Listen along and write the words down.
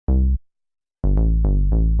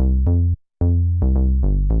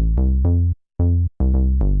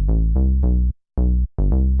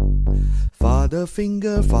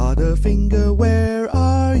Father finger, where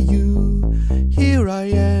are you? Here I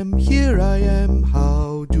am,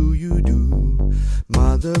 how do you do?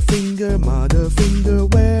 Mother finger,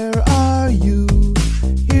 where are you?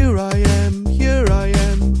 Here I am,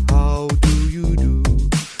 how do you do?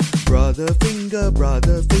 Brother finger,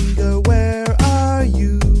 where are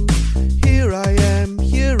you? Here I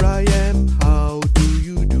am, how do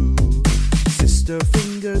you do? Sister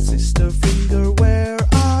finger, where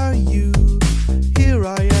are you? Here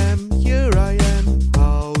I am,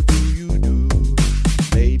 how do you do?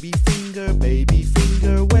 Baby finger,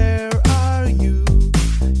 where are you?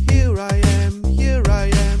 Here I am,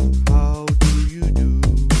 how do you do?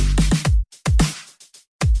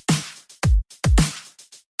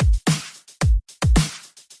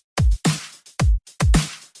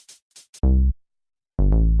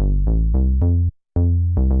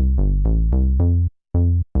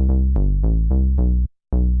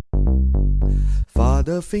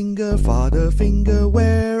 Father finger,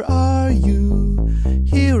 where are you?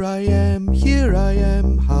 Here I am,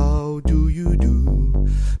 how do you do?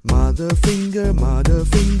 Mother finger,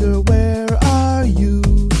 where are you?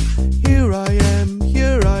 Here I am,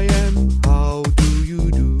 how do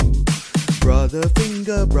you do?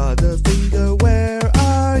 Brother finger, where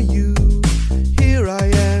are you? Here I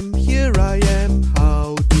am,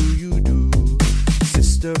 how do you do?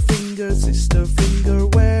 Sister finger,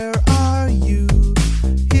 where are you?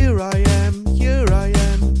 Here I am,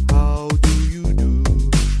 how do you do?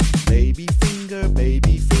 Baby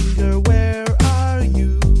finger, where are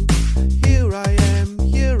you? Here I am,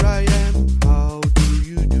 how do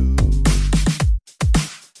you do?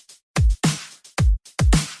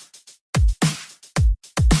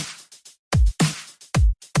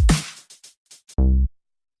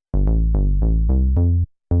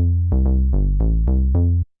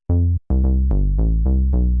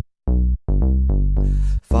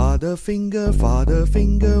 Father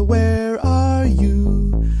finger, where are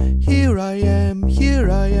you? Here I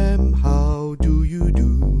am, how do you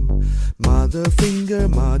do? Mother finger,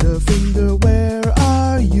 where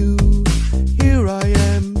are you? Here I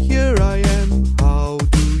am, how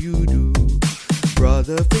do you do?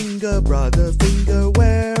 Brother finger,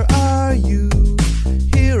 where are you?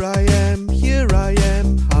 Here I am,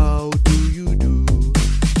 how do you do?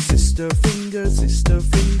 Sister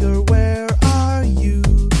finger, where are you?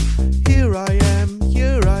 Here I am,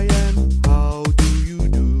 how do you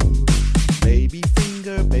do? Baby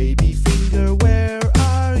finger, where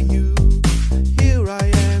are you? Here I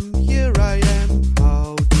am,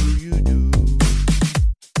 how do you do?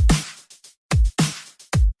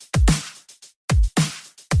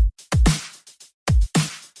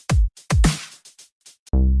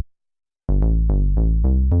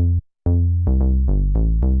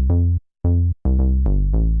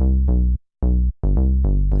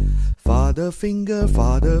 Father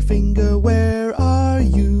finger, where are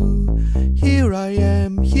you? Here I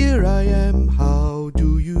am, how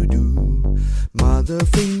do you do? Mother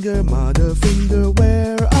finger,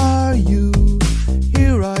 where are you?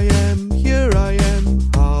 Here I am,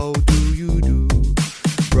 how do you do?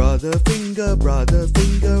 Brother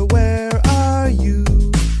finger, where are you?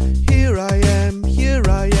 Here I am,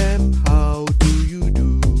 how do you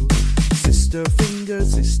do? Sister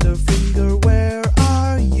finger, where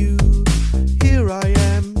are you? Here I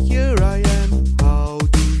am, how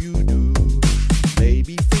do you do?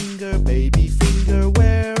 Baby finger,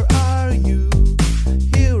 where are you?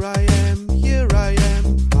 Here I am,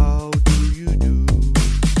 how do you do?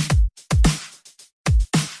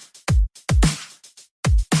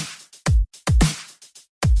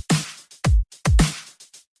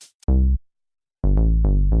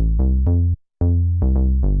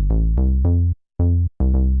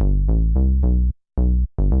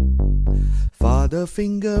 Father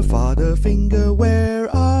finger, where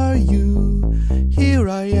are you? Here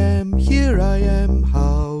I am,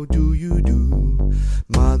 how do you do?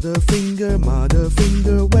 Mother finger,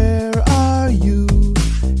 where are you?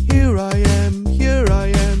 Here I am,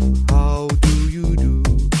 how do you do?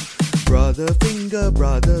 Brother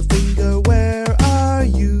finger, where are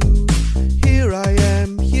you?